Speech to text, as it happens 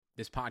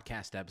This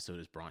podcast episode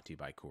is brought to you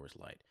by Coors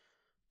Light.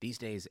 These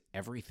days,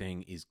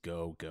 everything is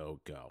go, go,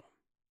 go.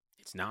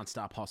 It's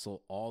nonstop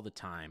hustle all the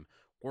time.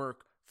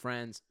 Work,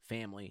 friends,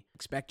 family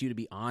expect you to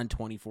be on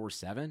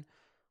 24/7.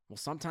 Well,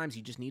 sometimes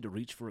you just need to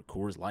reach for a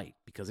Coors Light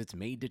because it's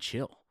made to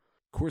chill.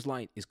 Coors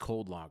Light is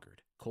cold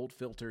lagered, cold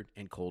filtered,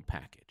 and cold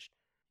packaged.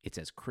 It's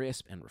as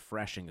crisp and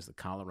refreshing as the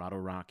Colorado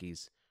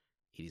Rockies.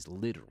 It is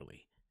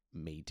literally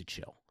made to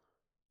chill.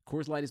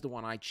 Coors Light is the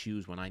one I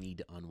choose when I need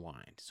to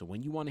unwind. So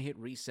when you want to hit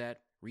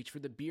reset, reach for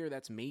the beer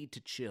that's made to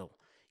chill.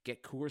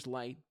 Get Coors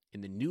Light in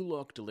the new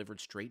look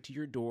delivered straight to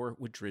your door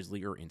with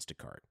Drizzly or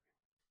Instacart.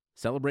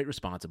 Celebrate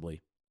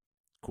responsibly.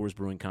 Coors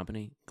Brewing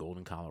Company,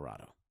 Golden,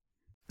 Colorado.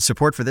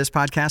 Support for this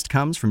podcast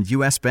comes from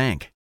U.S.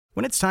 Bank.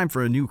 When it's time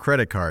for a new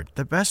credit card,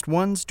 the best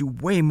ones do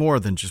way more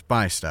than just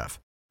buy stuff.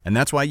 And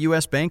that's why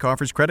U.S. Bank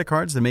offers credit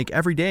cards that make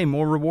every day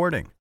more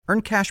rewarding.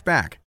 Earn cash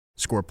back.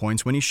 Score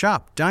points when you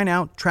shop, dine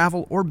out,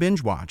 travel, or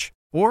binge watch.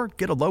 Or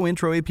get a low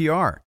intro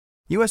APR.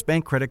 U.S.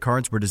 Bank credit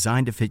cards were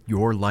designed to fit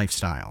your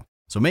lifestyle.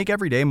 So make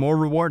every day more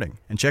rewarding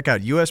and check out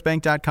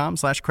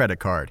usbank.com/credit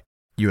card.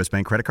 U.S.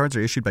 Bank credit cards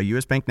are issued by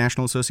U.S. Bank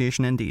National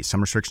Association ND.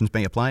 Some restrictions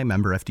may apply.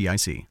 Member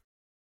FDIC.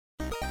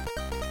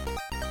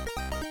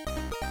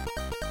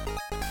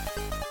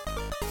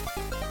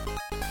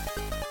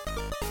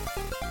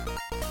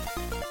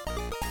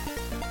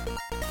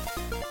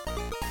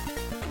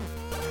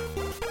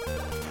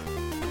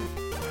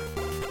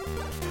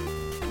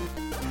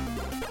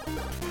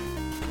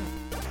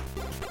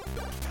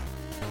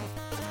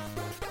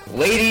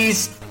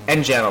 Ladies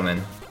and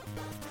gentlemen,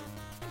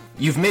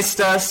 you've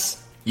missed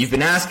us, you've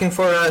been asking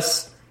for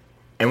us,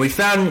 and we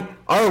found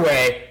our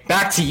way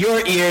back to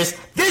your ears.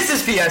 This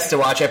is Fiesta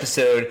Watch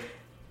episode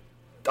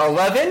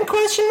 11,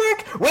 question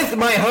mark? With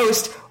my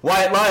host,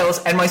 Wyatt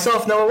Lyles, and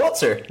myself, Noah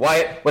Waltzer.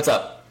 Wyatt, what's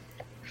up?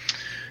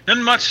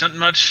 Nothing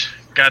much.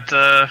 Got,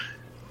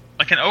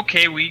 like an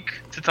okay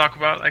week to talk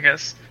about, I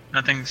guess.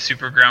 Nothing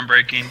super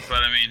groundbreaking,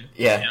 but I mean...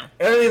 Yeah, you know,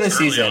 early in the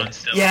season.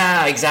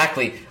 Yeah,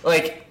 exactly.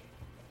 Like...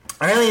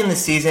 Early in the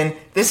season,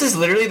 this is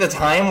literally the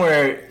time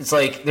where it's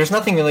like there's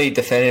nothing really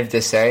definitive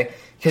to say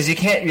because you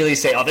can't really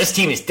say, oh, this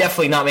team is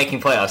definitely not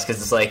making playoffs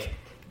because it's like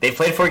they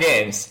played 4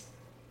 games.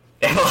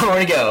 They have a lot more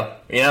to go,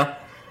 you know?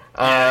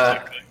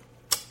 Exactly.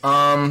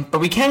 But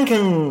we can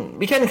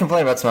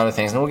complain about some other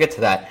things, and we'll get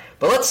to that.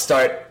 But let's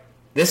start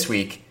this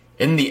week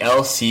in the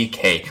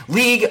LCK,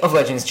 League of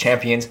Legends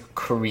Champions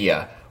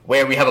Korea,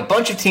 where we have a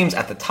bunch of teams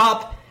at the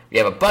top, we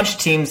have a bunch of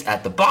teams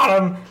at the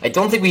bottom. I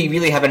don't think we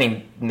really have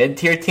any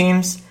mid-tier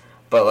teams.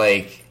 But,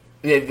 like,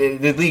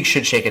 the league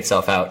should shake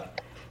itself out.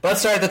 But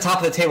let's start at the top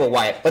of the table,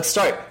 Wyatt. Let's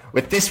start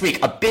with this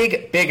week, a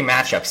big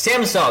matchup.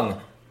 Samsung,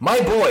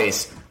 my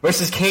boys,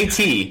 versus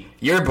KT,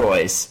 your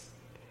boys.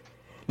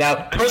 Now,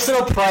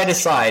 personal pride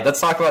aside,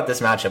 let's talk about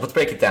this matchup. Let's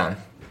break it down.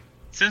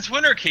 Since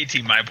when are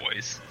KT my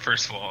boys,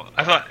 first of all?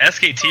 I thought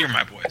SKT are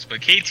my boys,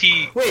 but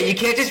KT... Wait, you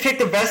can't just pick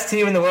the best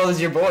team in the world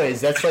as your boys.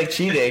 That's, like,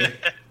 cheating.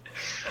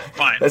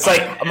 Fine. It's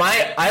like,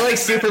 I like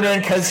Superman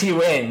because he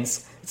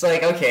wins. It's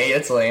like, okay,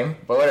 it's lame,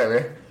 but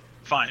whatever.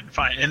 Fine.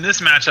 In this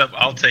matchup,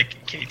 I'll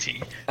take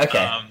KT.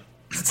 Okay.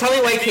 So tell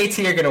me why KT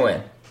are going to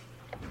win.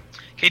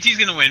 KT's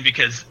going to win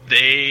because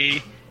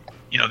they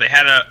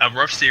had a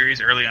rough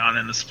series early on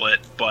in the split,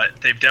 but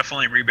they've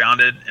definitely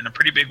rebounded in a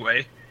pretty big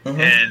way,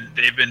 and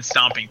they've been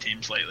stomping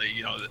teams lately.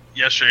 You know,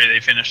 yesterday they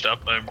finished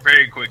up a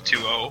very quick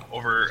 2-0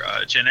 over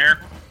Jin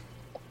Air,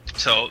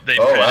 so they've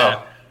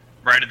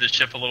righted the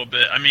ship a little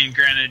bit. I mean,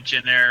 granted,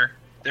 Jin Air,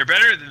 they're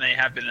better than they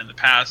have been in the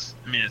past.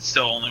 I mean, it's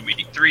still only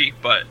week 3,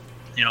 but,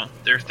 you know,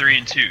 they're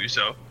 3-2,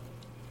 so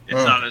it's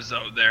not as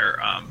though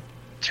they're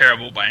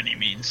terrible by any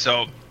means.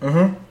 So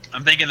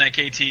I'm thinking that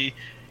KT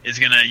is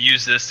going to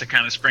use this to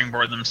kind of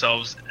springboard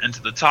themselves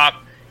into the top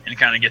and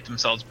kind of get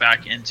themselves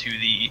back into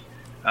the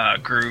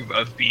groove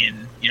of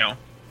being, you know,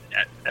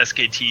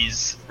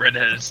 SKT's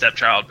redheaded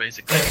stepchild,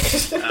 basically.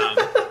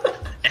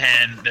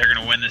 And they're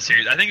going to win this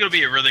series. I think it'll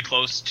be a really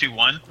close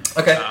 2-1.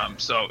 Okay.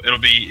 So it'll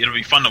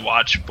be fun to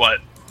watch, but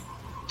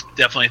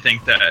definitely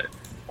think that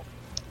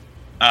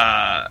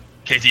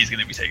KT is going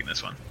to be taking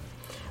this one.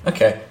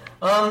 Okay.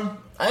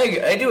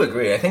 I do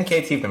agree. I think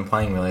KT have been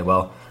playing really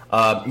well.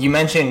 You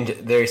mentioned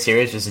their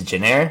series was a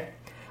Jin Air.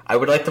 I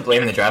would like to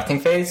blame the drafting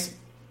phase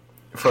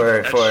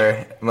for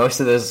most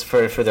of this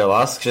for their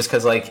loss, just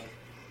because like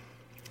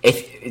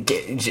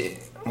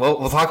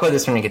we'll talk about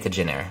this when we get to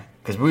Jin Air,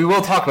 because we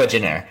will talk about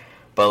Jin Air.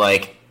 But,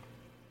 like,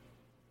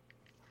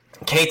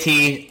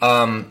 KT,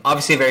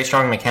 obviously a very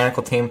strong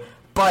mechanical team,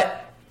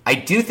 but I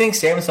do think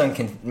Samsung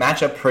can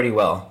match up pretty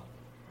well,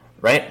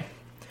 right?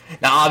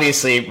 Now,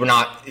 obviously,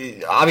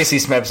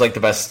 Smeb's, like,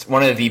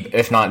 one of the,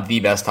 if not the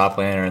best top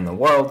laner in the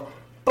world,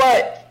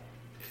 but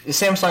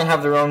Samsung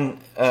have their own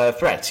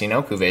threats, you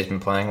know? Kuve's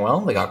been playing well.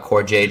 They got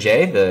Core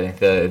JJ,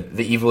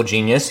 the evil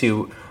genius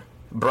who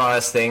brought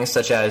us things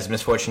such as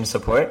Misfortune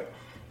Support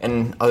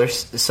and other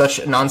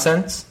such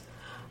nonsense.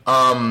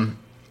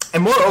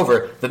 And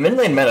moreover, the mid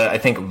lane meta, I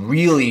think,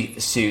 really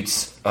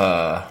suits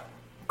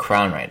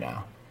Crown right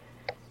now.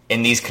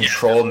 in these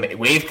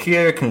wave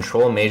clear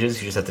control mages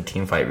who just have to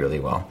team fight really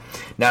well.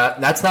 Now,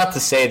 that's not to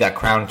say that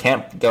Crown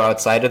can't go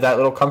outside of that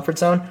little comfort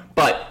zone,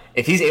 but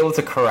if he's able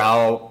to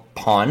corral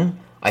Pawn,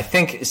 I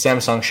think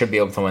Samsung should be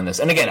able to win this.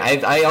 And again,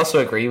 I also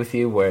agree with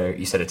you where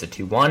you said it's a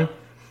 2-1.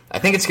 I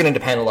think it's going to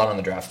depend a lot on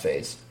the draft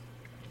phase.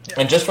 Yeah.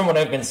 And just from what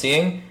I've been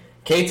seeing,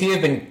 KT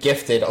have been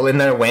gifted, in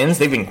their wins,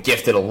 they've been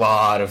gifted a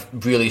lot of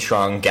really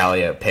strong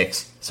Gallia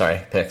picks.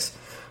 So,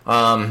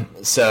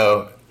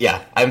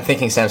 yeah, I'm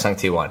thinking Samsung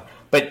 2-1.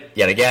 But,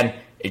 yet again,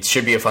 it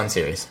should be a fun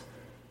series.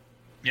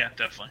 Yeah,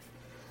 definitely.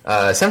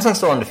 Samsung's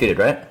still undefeated,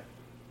 right?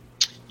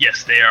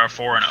 Yes, they are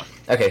 4-0.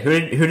 Okay, who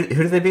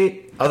did they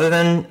beat?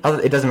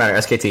 It doesn't matter,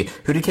 SKT.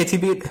 Who did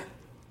KT beat?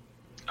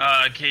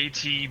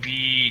 KT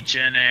beat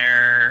Gen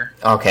Air.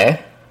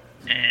 Okay.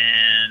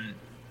 And,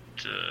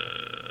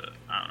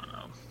 I don't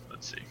know.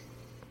 Let's see.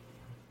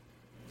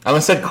 I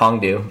almost said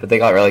Kongdu, but they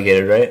got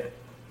relegated, right?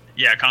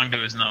 Yeah,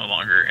 Kongdu is no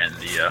longer in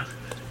the...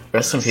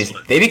 Rest in peace.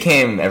 Split. They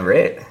became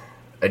Everett,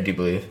 I do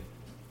believe.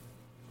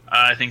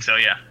 I think so,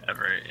 yeah.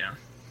 Everett, yeah.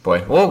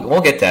 Boy,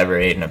 we'll get to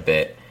Everett in a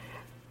bit.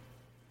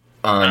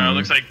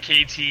 Looks like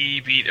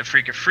KT beat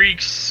Afrika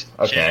Freaks,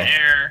 Gen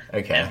Air,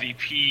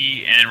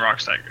 MVP, and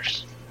Rocks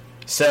Tigers.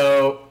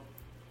 So,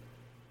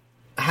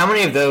 how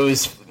many of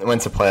those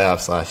went to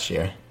playoffs last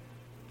year?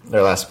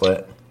 Their last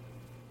split?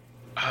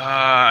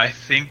 I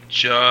think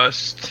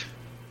just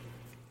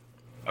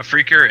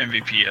Afrika or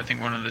MVP. I think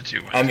one of the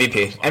two went.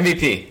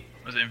 MVP.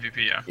 Was it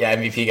MVP, yeah. Yeah,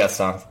 MVP got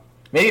stomped.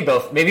 Maybe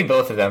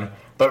both of them.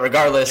 But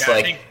regardless,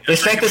 their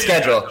strength of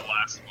schedule.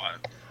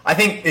 I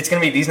think it's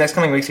going to be these next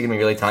coming weeks are going to be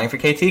really telling for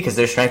KT because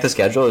their strength of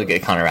schedule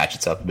it kind of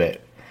ratchets up a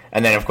bit.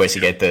 And then, of course, you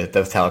get the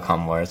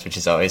telecom wars, which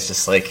is always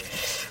just like,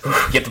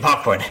 get the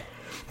popcorn.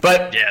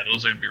 But yeah,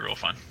 those are going to be real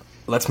fun.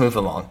 Let's move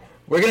along.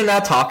 We're going to now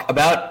talk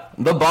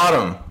about the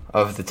bottom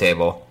of the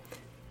table.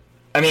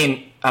 I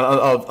mean,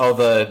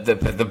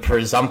 the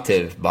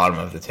presumptive bottom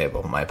of the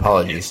table. My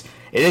apologies.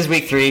 It is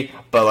week 3,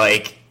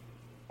 but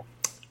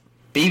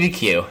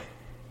BBQ.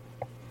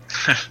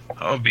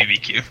 Oh,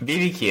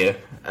 BBQ.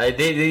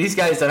 These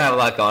guys don't have a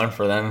lot going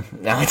for them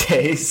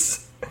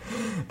nowadays.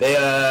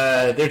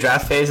 Their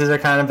draft phases are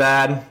kind of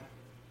bad.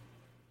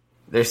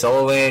 Their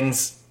solo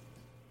lanes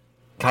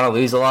kind of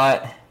lose a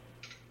lot.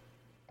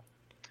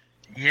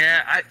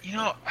 Yeah,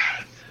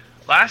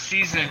 last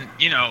season,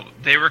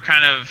 they were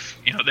kind of,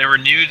 they were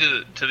new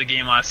to the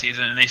game last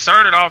season, and they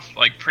started off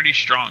pretty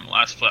strong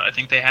last split. I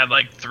think they had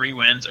 3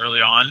 wins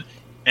early on,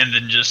 and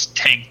then just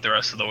tanked the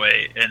rest of the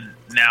way, and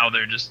now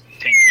they're just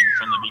tanking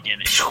from the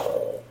beginning.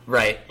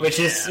 Right, which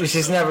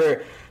is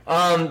never.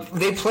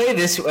 They play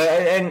this,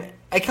 and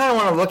I kind of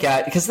want to look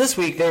at because this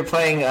week they're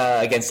playing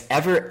against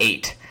Ever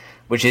 8,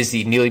 which is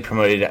the newly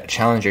promoted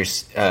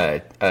Challengers,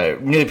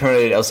 newly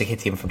promoted LCK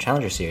team from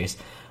Challenger Series.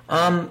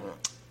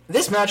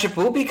 This matchup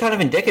will be kind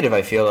of indicative,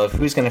 I feel, of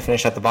who's going to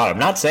finish at the bottom.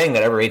 Not saying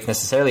that Ever 8 is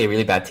necessarily a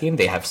really bad team.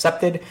 They have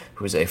Septed,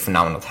 who is a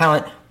phenomenal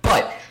talent,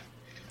 but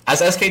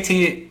as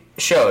SKT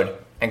showed,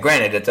 and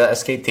granted, it's a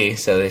SKT,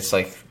 so it's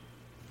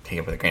take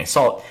it with a grain of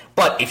salt.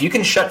 But if you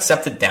can shut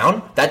Septed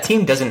down, that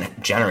team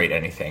doesn't generate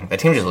anything. That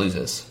team just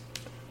loses.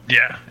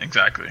 Yeah,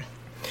 exactly.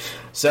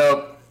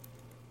 So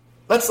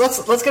let's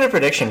get a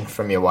prediction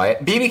from you,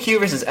 Wyatt. BBQ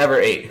versus Ever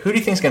 8. Who do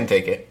you think is going to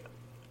take it?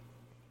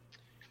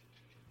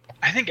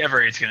 I think Ever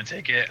 8's going to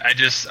take it.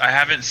 I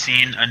haven't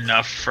seen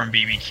enough from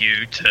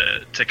BBQ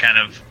to kind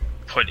of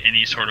put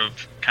any sort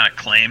of kind of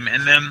claim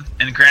in them.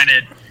 And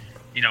granted,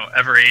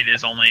 Ever 8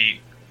 is only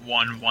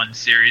won one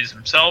series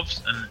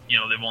themselves, and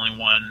they've only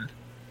won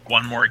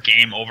one more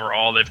game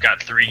overall. They've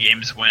got 3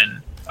 games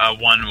win,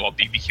 one while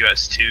BBQ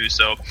has 2.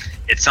 So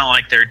it's not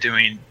like they're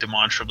doing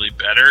demonstrably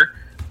better,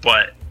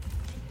 but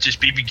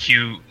just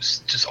BBQ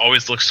just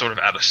always looks sort of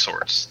out of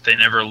sorts. They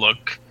never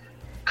look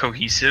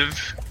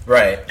cohesive,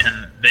 right?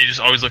 And they just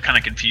always look kind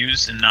of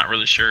confused and not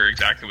really sure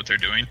exactly what they're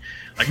doing.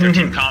 Their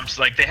team comps,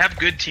 they have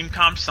good team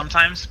comps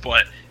sometimes,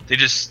 but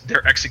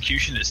their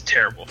execution is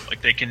terrible.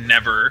 They can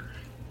never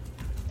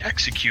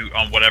execute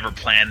on whatever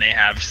plan they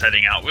have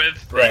setting out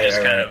with.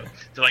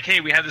 They're like,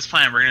 hey, we have this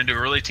plan, we're going to do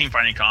a really team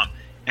fighting comp,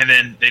 and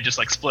then they just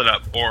split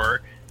up,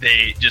 or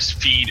they just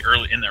feed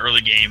early in the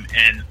early game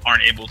and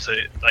aren't able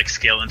to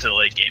scale into the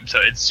late game. So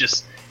it's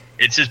just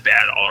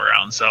bad all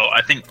around. So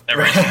I think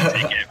everyone's going to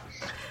take it,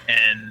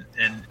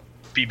 and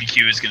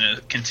BBQ is going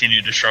to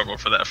continue to struggle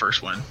for that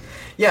first win.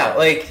 Yeah,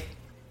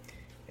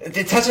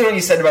 to touch on what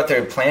you said about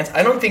their plans,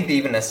 I don't think they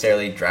even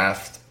necessarily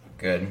draft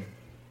good.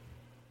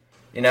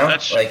 I'm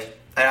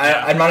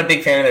not a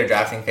big fan of their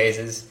drafting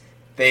phases.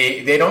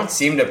 They don't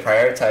seem to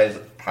prioritize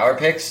power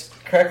picks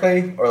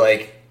correctly, or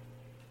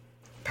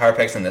power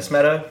picks in this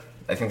meta.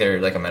 I think they're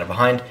a meta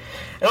behind.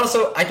 And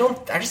also, I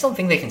just don't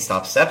think they can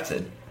stop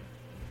Septed,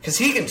 because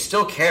he can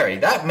still carry.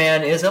 That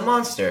man is a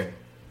monster.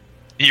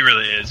 He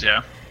really is,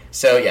 yeah.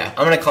 So yeah,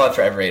 I'm gonna call it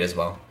for Ever 8 as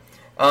well.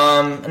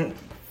 And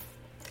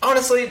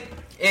honestly,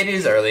 it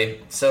is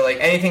early, so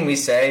anything we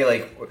say,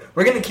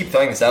 we're gonna keep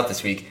throwing this out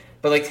this week.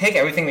 But take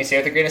everything we say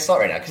with a grain of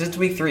salt right now, because it's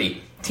week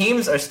 3.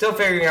 Teams are still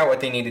figuring out what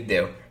they need to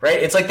do, right?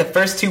 It's the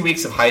first 2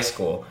 weeks of high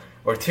school,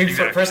 or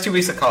Exactly. first 2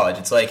 weeks of college.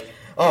 It's like,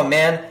 oh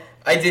man,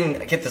 I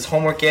didn't get this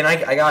homework in.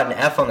 I got an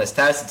F on this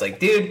test. It's like,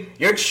 dude,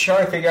 you're just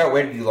trying to figure out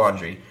where to do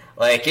laundry.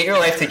 Like, get your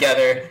life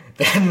together,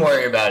 then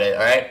worry about it,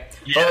 all right?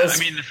 Yeah, I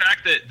mean, the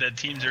fact that the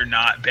teams are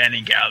not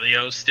banning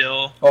Galio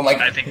still,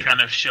 I think kind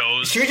of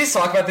shows... Should we just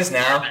talk about this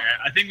now?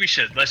 I think we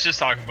should. Let's just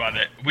talk about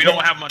it. We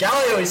don't have much...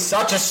 Galio is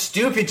such a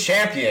stupid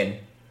champion.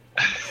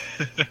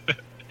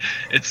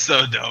 It's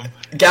so dumb.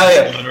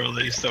 Galio. It's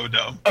literally so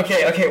dumb.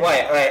 Okay,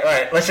 Wyatt, all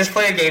right. Let's just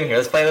play a game here.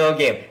 Let's play a little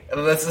game.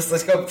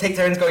 Let's go take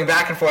turns going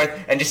back and forth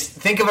and just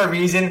think of a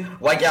reason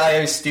why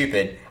Galio is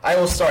stupid. I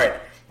will start.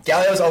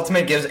 Galio's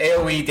ultimate gives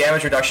AoE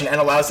damage reduction and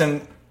allows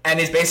him... and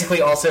is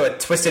basically also a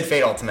Twisted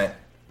Fate ultimate.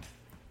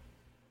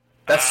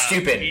 That's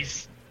stupid.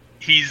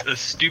 He's a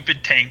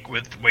stupid tank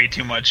with way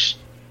too much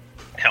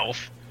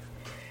health.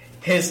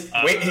 His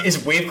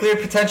wave clear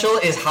potential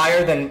is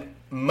higher than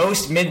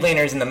most mid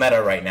laners in the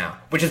meta right now,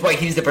 which is why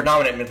he's the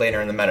predominant mid laner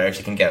in the meta if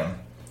you can get him.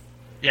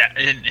 Yeah,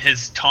 and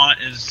his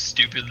taunt is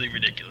stupidly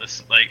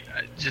ridiculous. Like,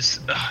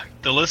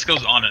 the list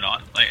goes on and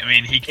on. Like, I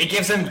mean, it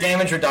gives him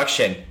damage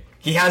reduction.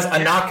 He has a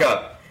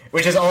knockup,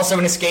 which is also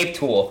an escape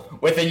tool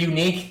with a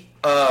unique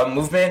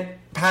movement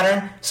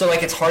pattern, so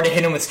like it's hard to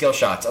hit him with skill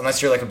shots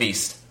unless you're like a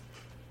beast.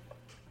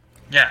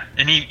 Yeah,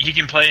 and he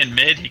can play in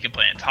mid, he can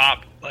play in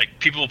top. Like,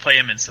 people will play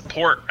him in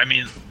support. I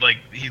mean, like,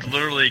 he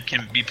literally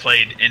can be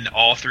played in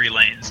all 3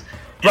 lanes.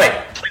 Right.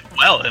 Play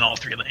well in all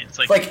 3 lanes.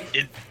 Like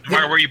no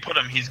matter where you put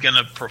him, he's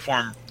gonna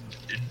perform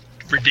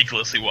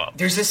ridiculously well.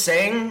 There's this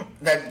saying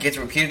that gets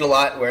repeated a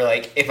lot where,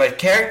 like, if a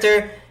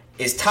character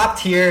is top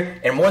tier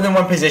in more than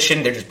one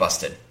position, they're just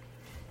busted.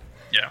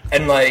 Yeah.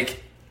 And,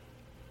 like,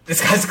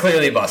 this guy's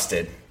clearly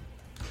busted.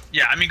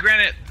 Yeah, I mean,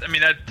 granted,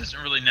 that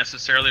doesn't really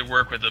necessarily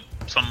work with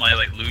somebody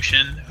like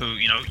Lucian, who,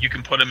 you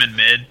can put him in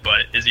mid,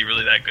 but is he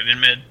really that good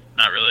in mid?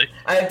 Not really.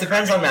 It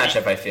depends on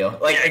matchup, I feel.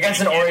 Like, against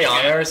an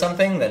Orianna or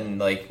something, then,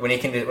 like, when he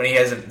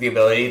has the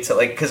ability to,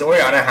 like, because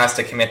Orianna has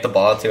to commit the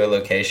ball to a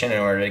location in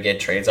order to get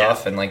trades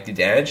off and, like, do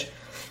damage.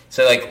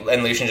 So, like,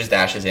 and Lucian just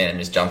dashes in and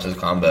just jumps his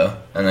combo,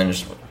 and then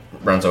just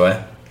runs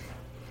away.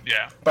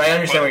 Yeah. But I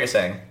understand what you're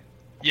saying.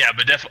 Yeah,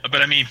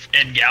 but I mean,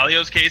 in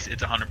Galio's case,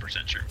 it's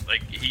 100% true.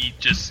 Like, he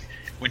just...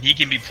 when he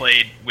can be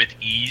played with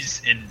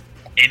ease in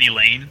any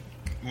lane,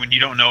 when you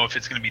don't know if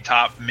it's going to be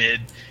top, mid,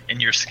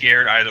 and you're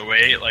scared either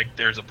way, like,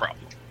 there's a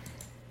problem.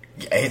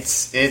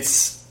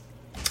 It's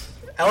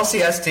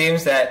LCS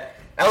teams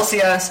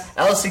LCS,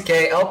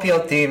 LCK,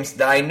 LPL teams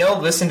that I know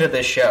listen to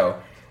this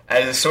show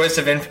as a source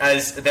of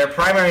as their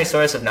primary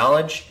source of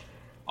knowledge.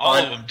 All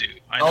of them do.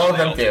 All of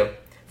them do.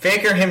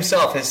 Faker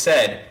himself has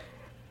said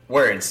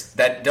words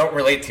that don't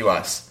relate to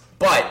us.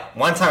 But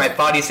one time I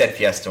thought he said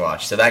Fiesta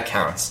Watch, so that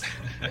counts.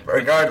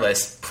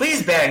 Regardless,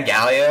 please ban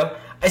Galio,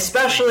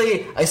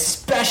 especially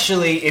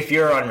if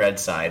you're on red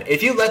side.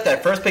 If you let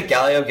that first pick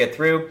Galio get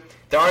through,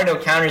 there are no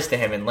counters to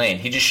him in lane.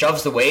 He just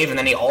shoves the wave and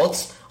then he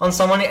ults on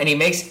someone and he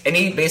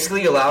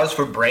basically allows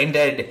for brain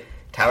dead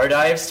tower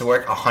dives to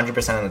work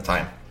 100% of the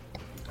time.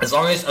 As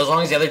long as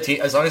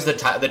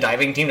the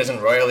diving team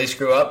doesn't royally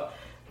screw up,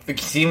 the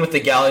team with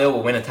the Galio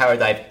will win a tower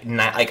dive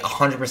like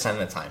 100% of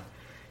the time.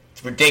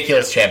 It's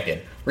ridiculous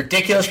champion.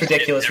 Ridiculous.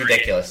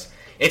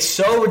 It's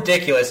so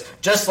ridiculous.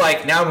 Just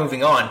like, now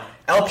moving on,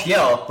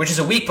 LPL, which is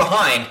a week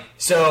behind,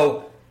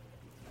 so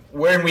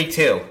we're in week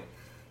 2.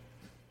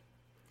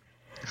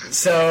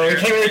 So we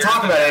can't really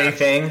talk about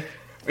anything.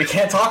 We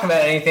can't talk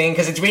about anything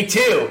because it's week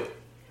 2.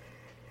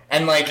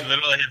 And like, we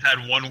literally have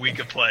had 1 week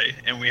of play,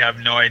 and we have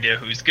no idea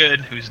who's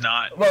good, who's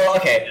not. Well,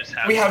 okay,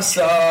 we have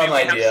some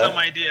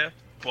idea,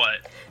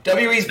 but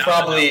WE's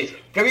probably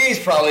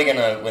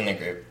gonna win the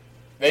group.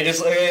 They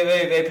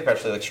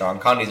perpetually look strong.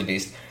 Condi's a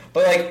beast.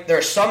 But, like, there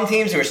are some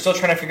teams who are still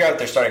trying to figure out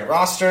their starting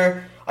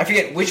roster. I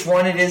forget which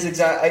one it is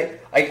exactly.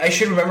 I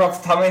should remember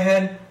off the top of my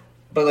head.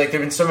 But, like, there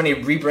have been so many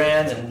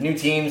rebrands and new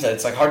teams that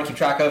it's, like, hard to keep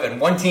track of. And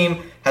one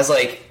team has,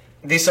 like,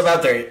 they sub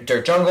out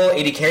their jungle,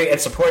 AD carry, and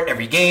support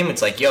every game.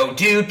 It's like, yo,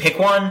 dude, pick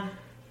one.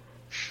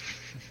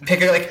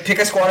 Pick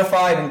a squad of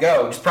 5 and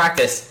go. Just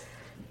practice.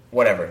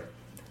 Whatever.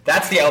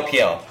 That's the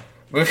LPL.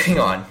 Moving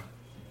on.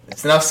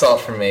 It's enough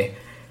salt for me.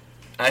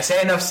 I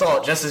say enough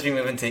salt just as we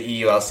move into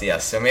EU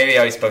LCS, so maybe I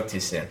already spoke too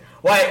soon.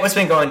 What's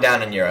been going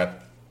down in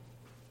Europe?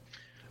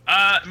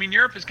 I mean,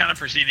 Europe is kind of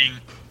proceeding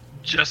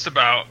just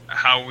about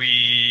how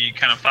we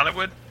kind of thought it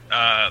would.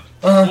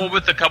 Well,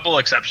 with a couple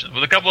exceptions.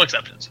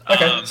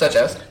 Okay, such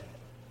as?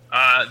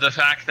 The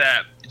fact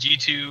that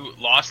G2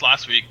 lost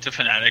last week to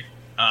Fnatic,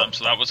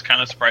 so that was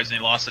kind of surprising.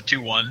 They lost a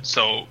 2-1,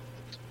 so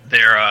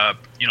their,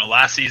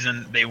 last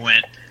season they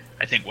went,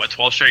 I think,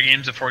 12 straight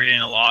games before getting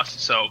a loss,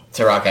 so...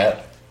 To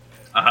Rocket.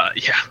 So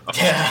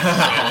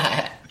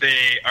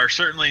they are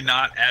certainly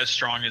not as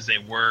strong as they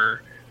were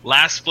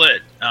last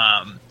split.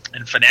 And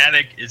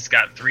Fnatic has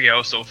got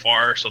 3-0 so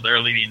far, so they're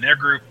leading their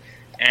group.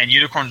 And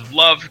Unicorns of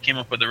Love came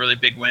up with a really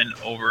big win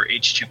over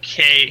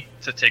H2K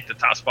to take the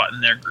top spot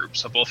in their group.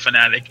 So both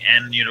Fnatic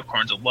and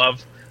Unicorns of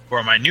Love, who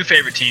are my new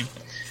favorite team,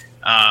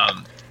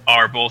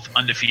 are both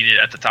undefeated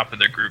at the top of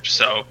their group.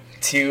 So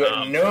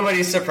to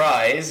nobody's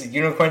surprise,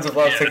 Unicorns of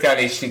Love took out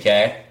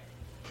H2K.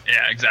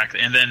 Yeah, exactly.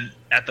 And then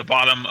at the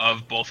bottom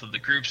of both of the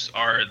groups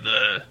are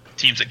the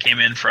teams that came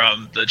in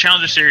from the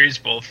Challenger Series.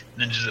 Both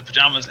Ninjas in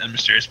Pajamas and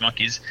Mysterious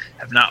Monkeys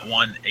have not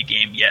won a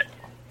game yet.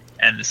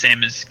 And the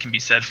same can be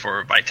said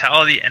for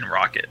Vitality and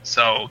Rocket.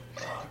 So,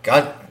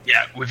 God.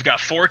 Yeah, we've got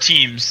 4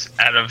 teams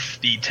out of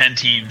the 10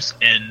 teams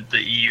in the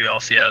EU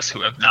LCS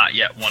who have not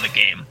yet won a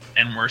game.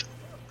 And we're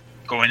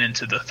going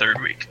into the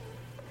 3rd week.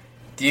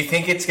 Do you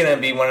think it's going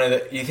to be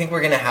you think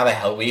we're going to have a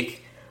hell week?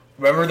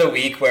 Remember the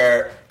week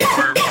where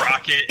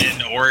Rocket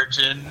and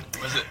Origin,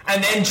 was it?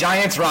 And then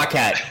Giants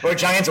Rocket, or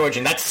Giants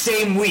Origin, that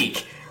same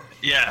week.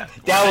 Yeah.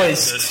 That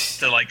was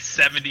the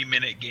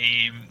 70-minute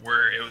game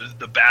where it was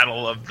the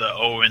battle of the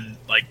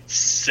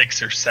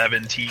 6 or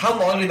 7 teams. How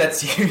long did that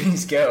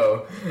series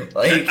go?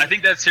 I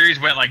think that series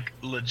went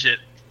legit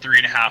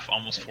 3.5,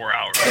 almost 4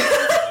 hours.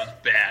 It was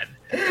bad.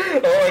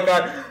 Oh my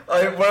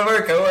god! One of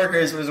our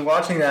coworkers was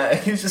watching that, and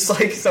he was just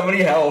like,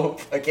 "Somebody help!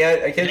 I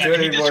can't do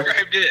it anymore." He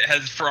described it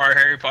as, for our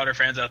Harry Potter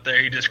fans out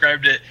there, he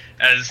described it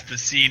as the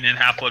scene in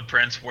Half-Blood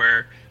Prince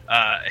where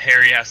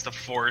Harry has to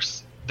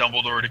force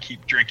Dumbledore to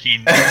keep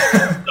drinking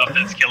stuff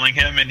that's killing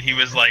him, and he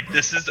was like,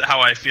 "This is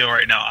how I feel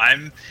right now.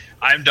 I'm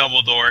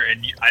Dumbledore,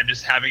 and I'm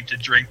just having to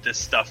drink this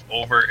stuff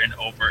over and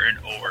over and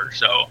over."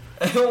 So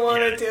I don't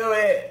want to do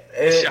it.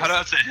 Shout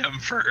out to him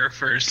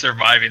for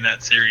surviving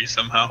that series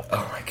somehow.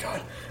 Oh my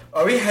god,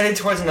 are we headed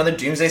towards another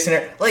Doomsday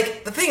scenario?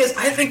 The thing is,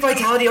 I think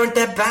Vitality aren't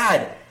that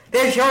bad.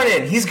 They have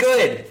Sharden. He's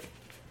good.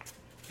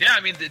 Yeah,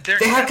 I mean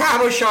they have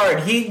Cabo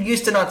Shard. He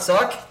used to not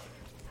suck.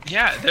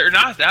 Yeah, they're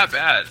not that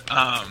bad.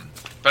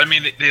 But I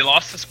mean, they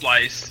lost to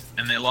Splice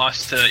and they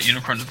lost to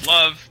Unicorns of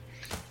Love.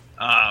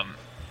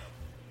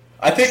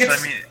 I think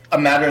it's a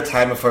matter of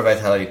time before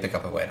Vitality pick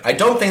up a win. I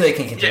don't think they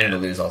can continue to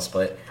lose all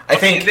split. I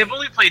think they've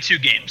only played 2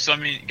 games, so I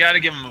mean, you got to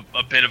give them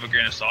a bit of a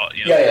grain of salt.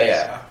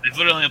 Yeah. They've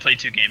literally only played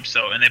 2 games,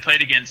 and they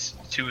played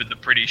against 2 of the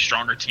pretty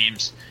stronger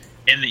teams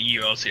in the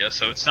EU LCS.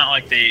 So it's not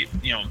like they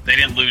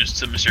didn't lose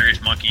to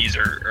Mysterious Monkeys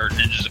or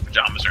Ninjas in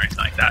Pajamas or anything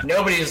like that.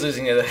 Nobody is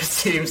losing to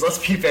those teams. Let's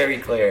be very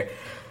clear.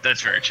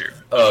 That's very true.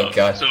 Oh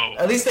god. So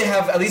at least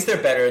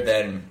they're better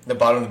than the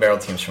bottom of the barrel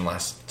teams from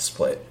last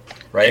split,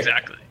 right?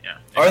 Exactly. Yeah.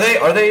 Are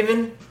they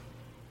even? Do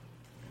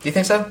you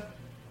think so?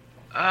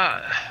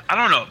 I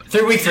don't know.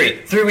 Through week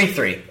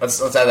 3.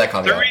 Let's add that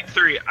caveat. Through week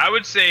 3, I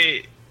would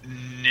say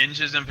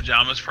Ninjas in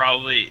Pajamas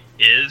probably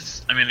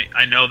is. I mean,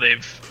 I know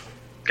they've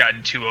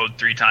gotten 2-0'd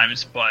 3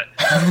 times, but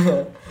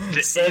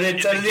so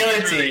did the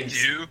other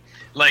teams.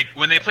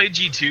 When they played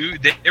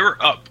G2, they were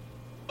up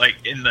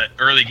in the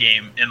early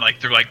game and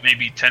through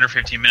maybe 10 or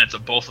 15 minutes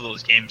of both of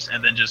those games,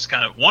 and then just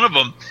kind of one of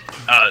them,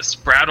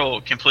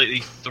 Spraddle completely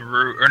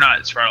threw, or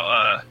not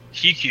Spraddle,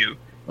 Hiku.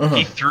 Mm-hmm.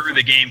 He threw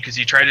the game because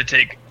he tried to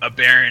take a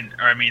Baron,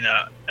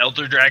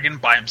 Elder Dragon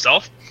by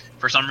himself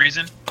for some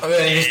reason. Oh,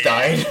 and he just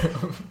died.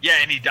 Yeah,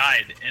 and he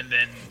died, and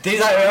then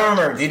I don't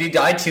remember. Did he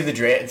die to the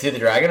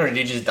dragon, or did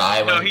he just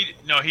die?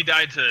 He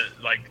died to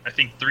I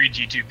think 3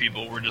 G2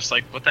 people were just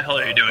like, "What the hell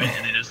are you doing?"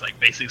 And they just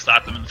basically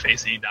slapped him in the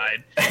face, and he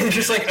died. And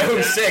just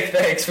oh, sick.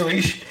 Thanks for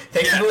leash.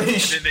 Thanks for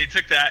leash. And then they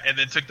took that, and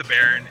then took the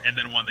Baron, and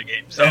then won the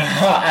game. So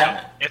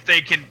if they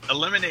can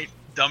eliminate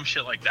dumb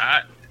shit like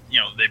that,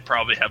 they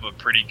probably have a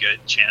pretty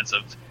good chance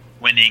of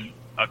winning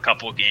a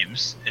couple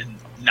games and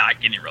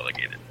not getting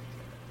relegated.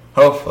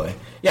 Hopefully,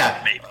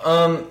 yeah.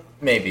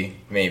 Maybe.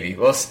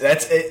 Well,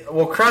 that's it.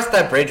 We'll cross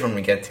that bridge when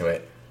we get to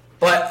it.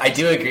 But I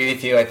do agree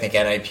with you. I think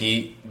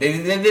NIP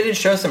they did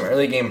show some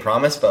early game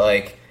promise,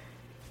 but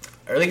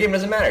early game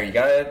doesn't matter. You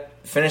gotta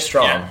finish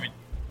strong. Yeah, I mean,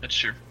 that's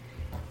true.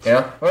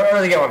 Yeah, well,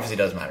 early game obviously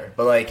does matter,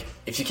 but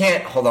if you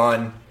can't hold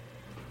on,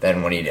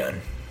 then what are you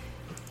doing?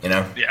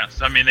 Yeah,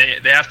 so I mean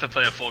they have to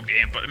play a full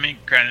game, but I mean,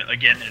 granted,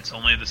 again, it's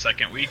only the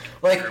 2nd week.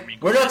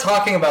 We're not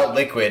talking about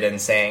Liquid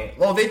and saying,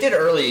 well, they did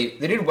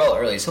well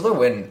early, so they'll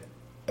win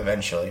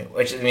eventually.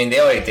 Which, I mean, they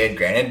already did,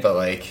 granted, but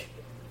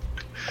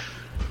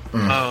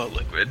Oh,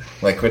 Liquid.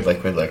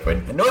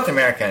 In North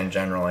America in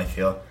general, I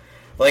feel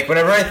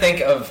whenever I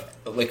think of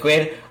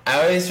Liquid,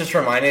 I always just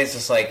remind it, it's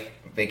just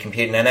they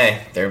compete in NA.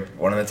 They're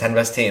one of the 10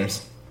 best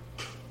teams.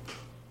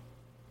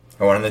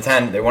 Or one of the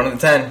 10. They're one of the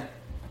 10.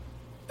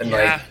 And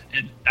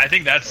and I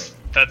think that's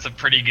a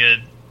pretty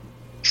good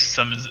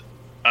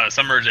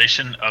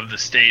summarization of the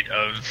state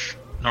of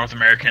North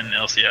American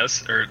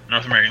LCS or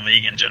North American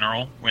League in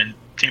general. When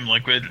Team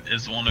Liquid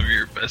is one of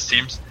your best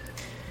teams,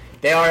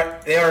 they are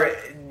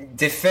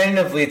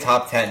definitively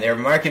top 10. They're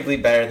markedly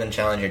better than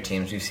challenger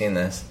teams. We've seen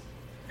this.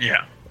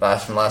 Yeah.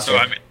 Last year.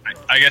 I mean,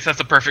 I guess that's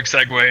a perfect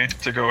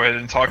segue to go ahead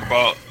and talk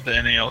about the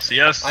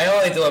NALCS. I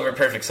only deliver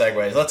perfect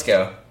segues. Let's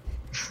go.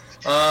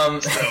 So,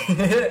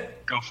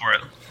 go for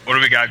it. What do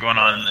we got going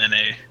on in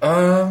NA?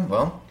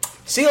 Well,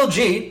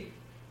 CLG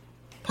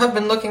have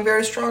been looking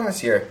very strong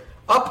this year.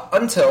 Up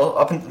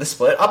until the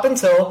split, up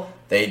until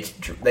they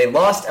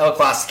lost El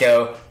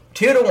Clasico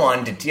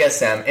 2-1 to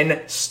TSM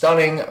in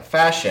stunning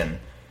fashion.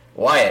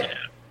 Wyatt,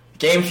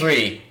 Game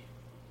 3.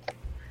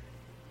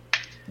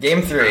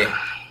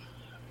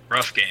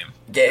 Rough game.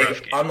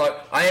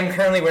 I am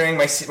currently wearing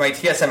my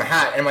TSM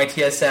hat and my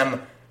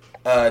TSM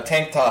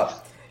tank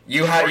top.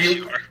 You have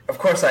you. Of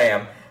course I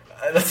am.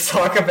 Let's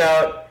talk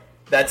about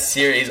that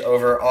series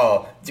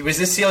overall. Was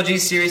this CLG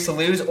series to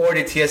lose, or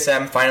did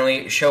TSM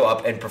finally show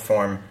up and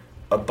perform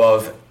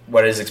above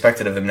what is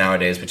expected of them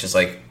nowadays, which is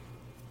like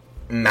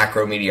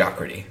macro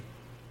mediocrity?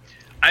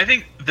 I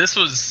think this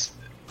was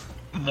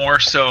more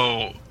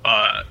so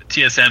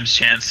TSM's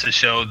chance to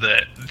show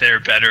that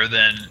they're better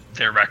than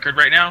their record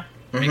right now,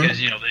 because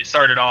they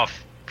started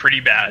off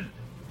pretty bad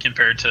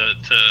compared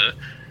to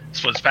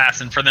Splits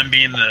Past, and for them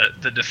being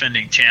the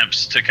defending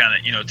champs to kind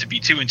of to be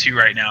 2-2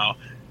 right now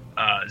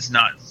is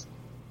not,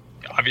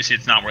 obviously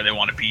it's not where they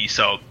want to be.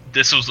 So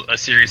this was a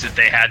series that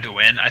they had to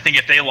win. I think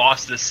if they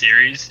lost this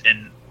series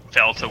and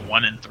fell to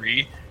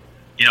 1-3,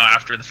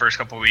 after the first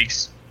couple of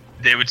weeks,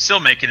 they would still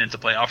make it into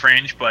playoff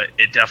range, but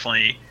it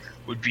definitely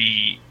would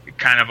be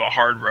kind of a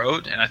hard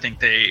road, and I think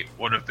they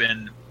would have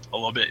been a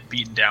little bit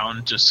beaten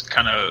down just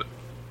kind of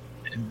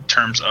in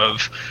terms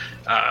of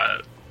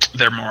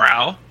their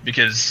morale,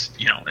 because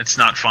it's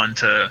not fun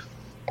to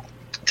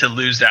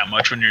lose that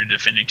much when you're a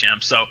defending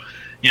champ. So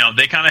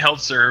they kind of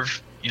held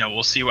serve.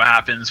 We'll see what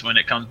happens when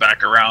it comes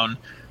back around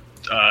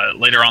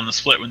later on the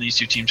split, when these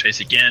two teams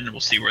face again.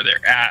 We'll see where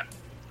they're at.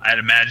 I'd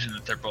imagine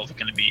that they're both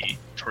going to be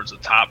towards the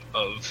top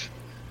of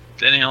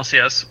the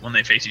NALCS when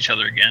they face each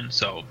other again,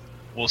 so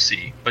we'll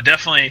see. But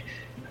definitely,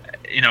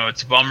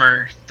 it's a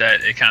bummer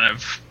that it kind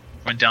of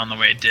went down the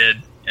way it did,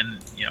 and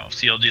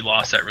CLG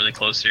lost that really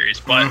close series.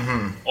 But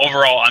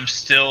overall, I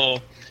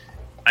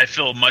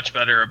feel much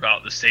better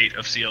about the state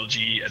of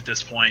CLG at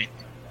this point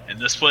in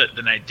this split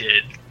than I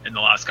did in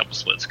the last couple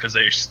splits, because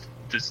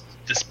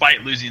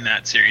despite losing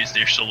that series,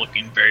 they're still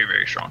looking very,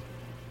 very strong.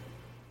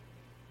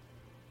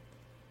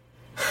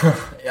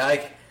 Yeah,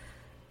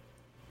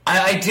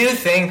 I do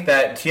think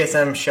that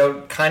TSM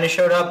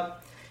showed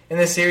up in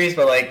this series,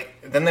 but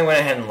then they went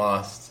ahead and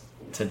lost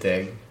to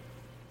Dig.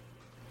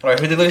 All right,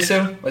 who did they lose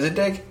to? Was it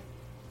Dig?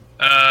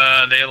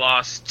 They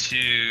lost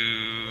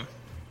to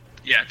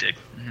Dig.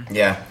 Mm-hmm.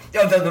 Yeah.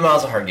 The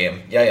Miles a hard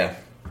game. Yeah.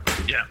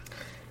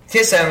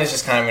 TSM is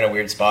just kind of in a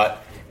weird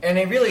spot, and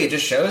it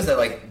just shows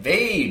that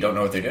they don't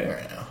know what they're doing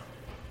right now.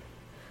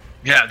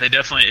 Yeah, they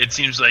definitely. It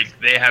seems like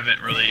they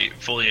haven't really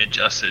fully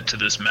adjusted to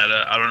this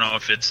meta. I don't know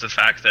if it's the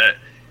fact that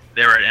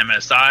they were at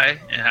MSI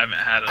and haven't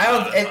had.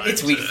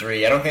 It's week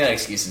 3. I don't think that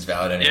excuse is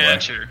valid anymore. Yeah,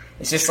 sure.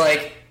 It's just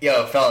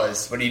yo,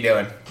 fellas, what are you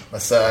doing?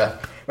 Let's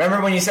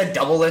remember when you said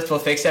double lift will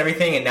fix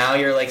everything, and now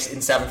you're in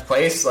 7th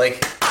place.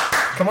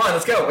 Come on,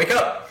 let's go, wake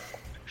up.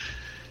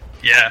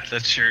 Yeah,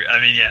 that's true. I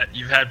mean, yeah,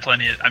 you've had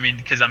plenty of. I mean,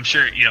 because I'm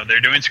sure they're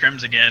doing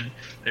scrims again.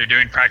 They're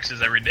doing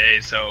practices every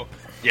day. So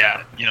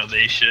yeah,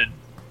 they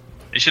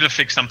should have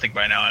fixed something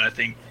by now. And I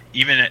think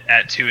even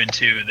at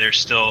 2-2, they're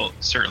still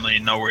certainly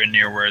nowhere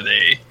near where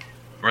they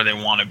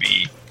want to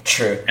be.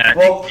 True. And I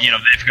think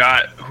they've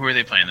got, who are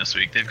they playing this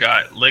week? They've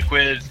got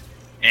Liquid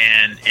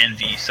and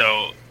Envy.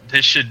 So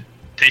they should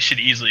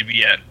easily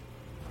be at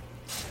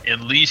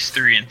least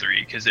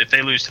 3-3, because if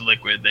they lose to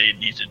Liquid, they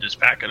need to just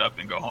pack it up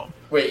and go home.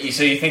 Wait,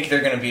 so you think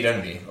they're going to beat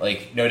Envy?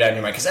 No doubt in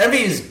your mind, because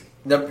Envy is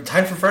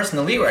tied for first in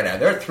the league right now.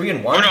 They're at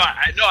 3-1. Oh,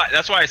 no,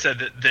 that's why I said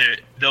that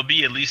they'll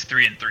be at least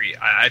 3-3.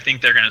 I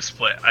think they're going to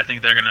split. I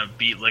think they're going to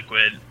beat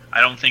Liquid.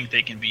 I don't think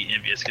they can beat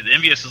Envious, because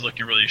Envious is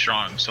looking really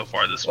strong so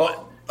far this split.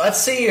 Well,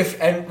 let's see if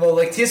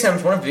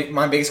TSM, one of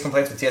my biggest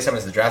complaints with TSM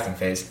is the drafting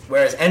phase.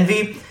 Whereas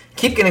Envy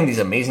keep getting these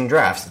amazing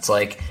drafts. It's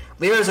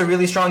Lero's a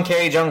really strong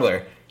carry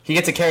jungler. He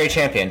gets a carry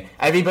champion.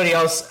 Everybody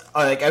else,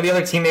 every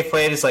other team they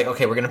played is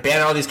okay, we're going to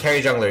ban all these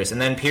carry junglers.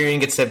 And then Pyrion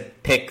gets to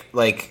pick,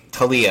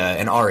 Talia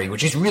and Ahri,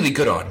 which he's really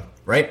good on,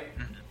 right?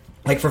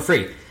 For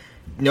free.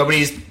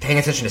 Nobody's paying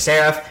attention to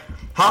Seraph.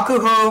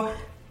 Hakuho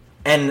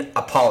and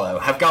Apollo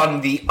have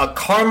gotten the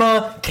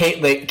Karma,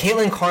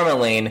 Caitlyn Karma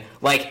lane,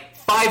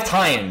 5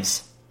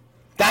 times.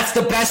 That's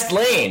the best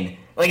lane.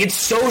 It's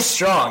so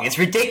strong. It's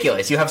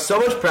ridiculous. You have so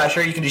much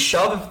pressure. You can just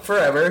shove it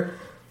forever.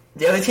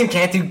 The other team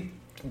can't do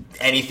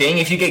anything.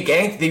 If you get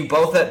ganked,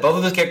 both of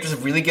those characters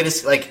have really good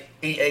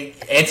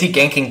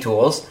anti-ganking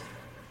tools.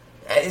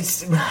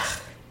 It's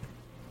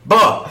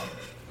North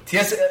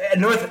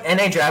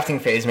NA drafting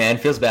phase, man,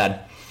 feels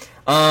bad.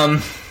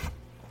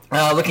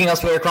 Looking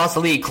elsewhere across the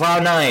league,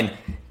 Cloud9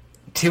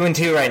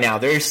 2-2 right now.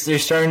 They're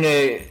starting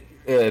to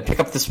pick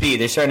up the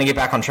speed. They're starting to get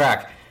back on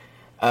track.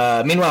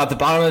 Meanwhile, at the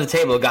bottom of the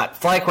table, got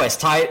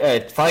FlyQuest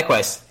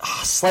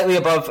slightly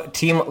above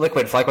Team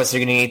Liquid. FlyQuest are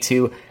going to need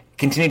to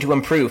continue to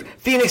improve.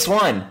 Phoenix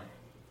 1,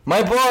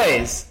 my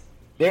boys,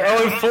 they're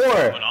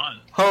 0-4.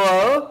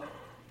 Hello.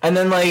 And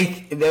then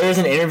there was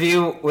an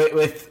interview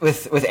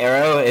with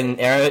Arrow, and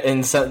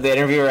the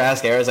interviewer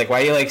asked Arrow,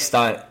 why do you like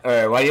stunt,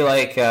 or why do you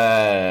like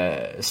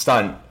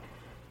stunt?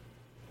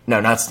 No,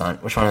 not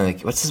stunt. Which one?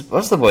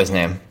 What's the boy's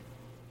name?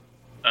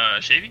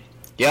 Shady.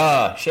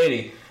 Yeah,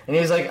 Shady. And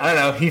he was I don't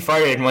know. He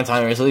farted one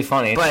time. It was really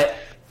funny. But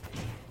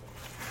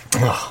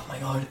oh my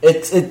god,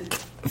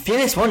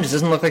 Phoenix 1 just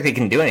doesn't look like they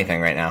can do anything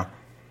right now.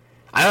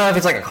 I don't know if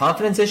it's a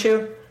confidence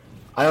issue.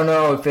 I don't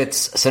know if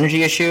it's a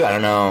synergy issue. I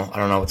don't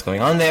know what's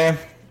going on there.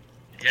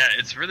 Yeah,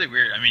 it's really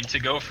weird. I mean, to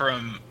go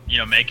from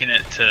making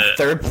it to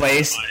 3rd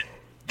place,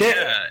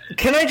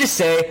 Can I just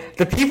say,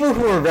 the people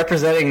who are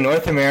representing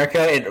North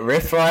America in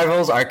Rift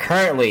Rivals are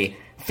currently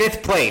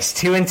 5th place,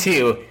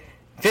 2-2.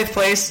 5th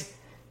place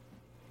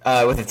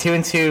with a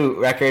 2-2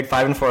 record,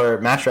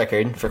 5-4 match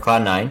record for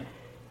Cloud9.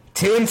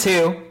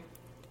 2-2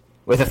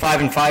 with a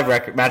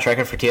 5-5 match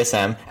record for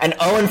TSM. And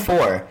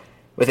 0-4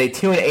 with a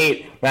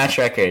 2-8 match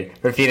record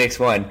for Phoenix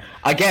One.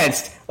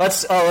 Against,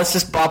 let's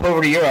just bop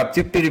over to Europe.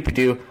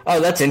 Doop-a-doop-a-doo. Oh,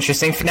 that's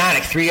interesting.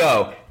 Fnatic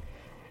 3-0.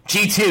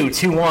 G2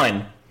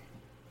 2-1.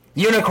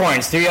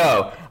 Unicorns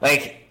 3-0.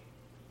 Like,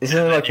 this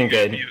isn't looking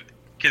good.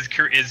 Is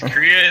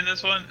Korea in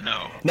this one?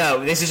 No,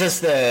 this is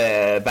just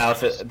the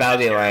Battle of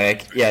the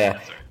Atlantic.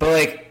 Yeah. But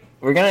like,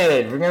 we're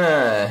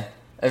gonna.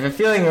 I have a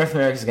feeling North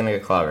America's gonna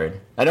get clobbered.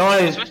 I don't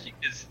want to. Especially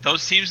because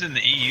those teams in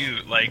the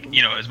EU, like,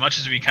 as much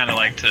as we kind of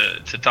like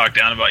to talk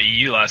down about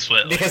EU last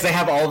split, because they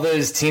have all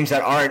those teams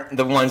that aren't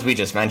the ones we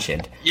just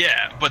mentioned.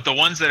 Yeah, but the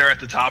ones that are at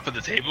the top of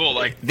the table,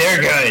 like,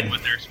 they're good.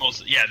 What they're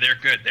supposed to, yeah, they're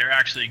good. They're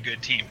actually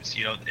good teams.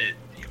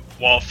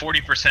 While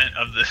 40%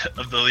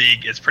 of the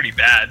league is pretty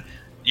bad,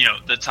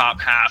 the top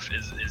half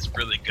is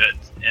really good,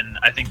 and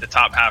I think the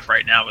top half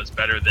right now is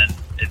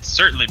it's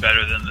certainly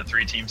better than the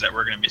 3 teams that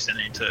we're going to be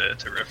sending to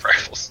Rift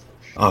Rivals.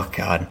 Oh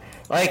God,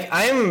 like,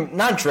 I'm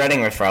not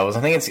dreading Rift Rivals.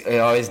 I think it's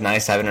always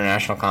nice to have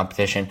international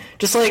competition.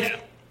 Just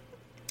like,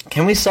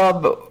 can we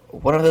sub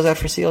one of those out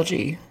for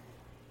CLG?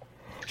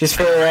 Just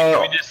for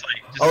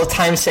old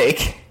time's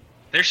sake.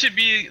 There should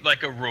be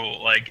like a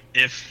rule, like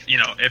if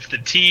the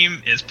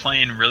team is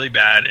playing really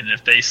bad and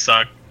if they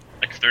suck,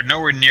 like if they're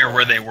nowhere near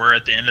where they were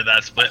at the end of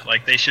that split,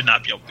 like they should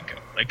not be able to go.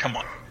 Like, come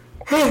on.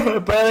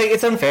 But like,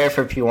 it's unfair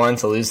for P1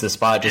 to lose the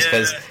spot just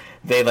because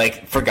they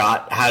like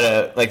forgot how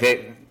to, like,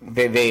 they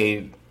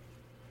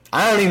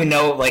I don't even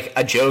know, like,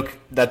 a joke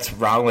that's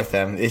wrong with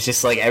them. It's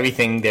just like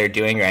everything they're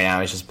doing right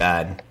now is just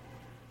bad.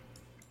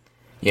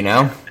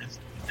 It's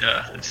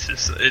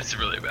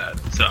really bad.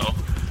 So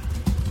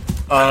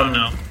I don't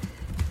know.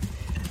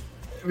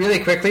 Really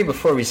quickly,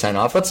 before we sign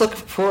off, let's look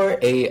for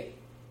a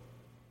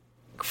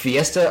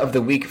Fiesta of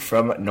the Week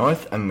from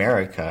North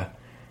America.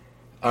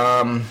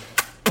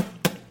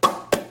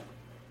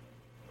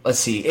 Let's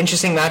see. Potentially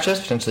interesting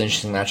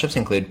matchups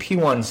include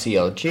P1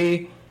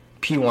 CLG,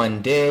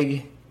 P1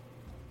 Dig,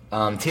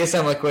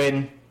 TSM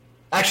Liquid.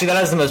 Actually, that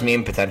has the most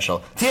meme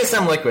potential.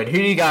 TSM Liquid, who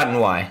do you got and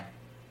why?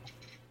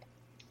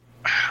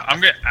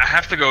 I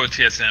have to go with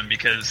TSM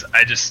because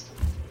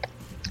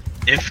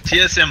if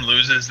TSM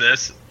loses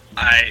this,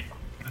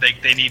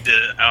 they need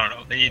to, I don't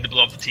know, they need to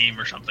blow up the team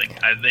or something.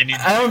 I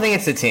don't think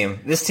it's the team.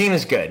 This team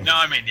is good. No,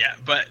 I mean, yeah,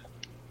 but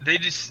they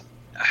just,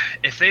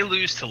 if they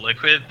lose to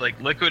Liquid,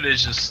 like, Liquid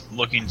is just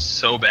looking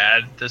so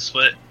bad this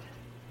split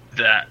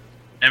that,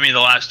 the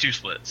last 2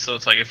 splits. So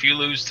it's like, if you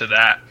lose to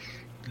that,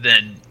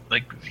 then,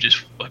 like,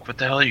 just, like, what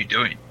the hell are you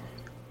doing?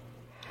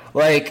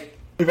 Like,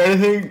 if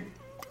anything,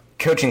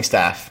 coaching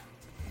staff.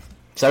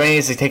 Somebody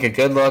needs to take a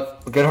good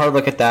hard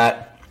look at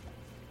that.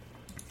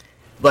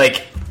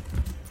 Like,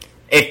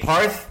 if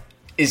Parth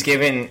is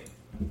given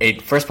a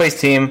first place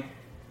team,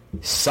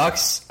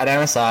 sucks at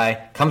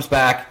MSI, comes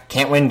back,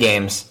 can't win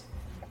games,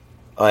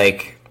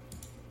 like,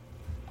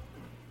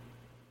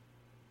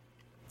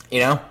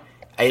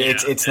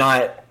 it's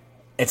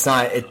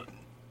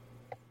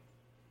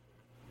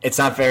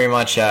not very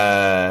much.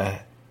 I'm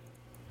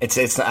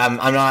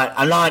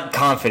not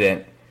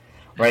confident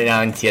right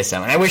now in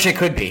TSM, and I wish I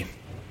could be.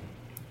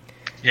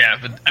 Yeah,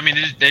 but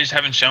they just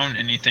haven't shown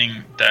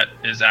anything that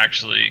is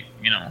actually,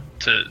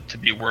 to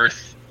be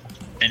worth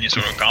any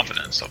sort of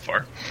confidence so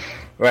far.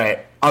 Right.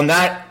 On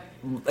that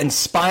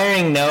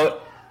inspiring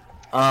note,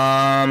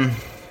 I'm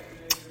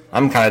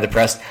kind of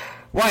depressed.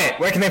 Wyatt,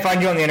 where can they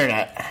find you on the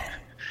internet?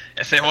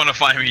 If they want to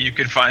find me, you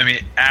can find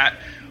me at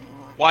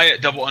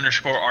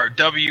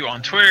Wyatt_RW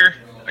on Twitter.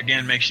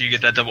 Again, make sure you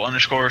get that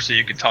 _ so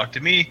you can talk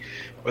to me,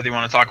 whether you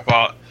want to talk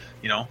about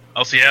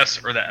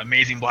LCS or that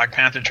amazing Black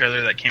Panther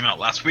trailer that came out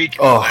last week.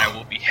 Oh. I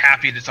will be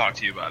happy to talk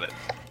to you about it.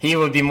 He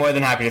would be more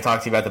than happy to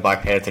talk to you about the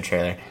Black Panther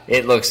trailer.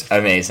 It looks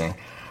amazing.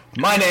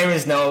 My name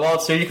is Noah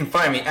Waltzer. You can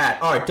find me at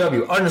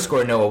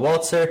RW_Noah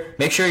Waltzer.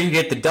 Make sure you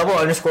get the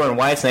 _ in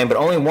Wyatt's name, but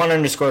only 1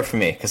 _ for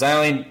me, because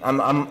I'm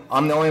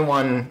the only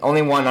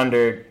one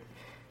under.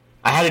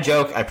 I had a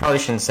joke. I probably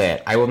shouldn't say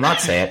it. I will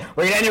not say it.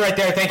 We're going to end it right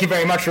there. Thank you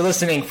very much for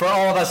listening. For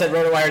all of us at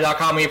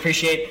RotoWire.com, we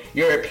appreciate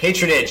your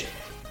patronage.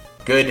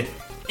 Good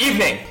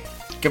evening.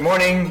 Good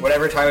morning,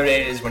 whatever time of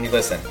day it is when you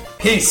listen.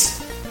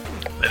 Peace.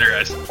 Later,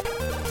 guys.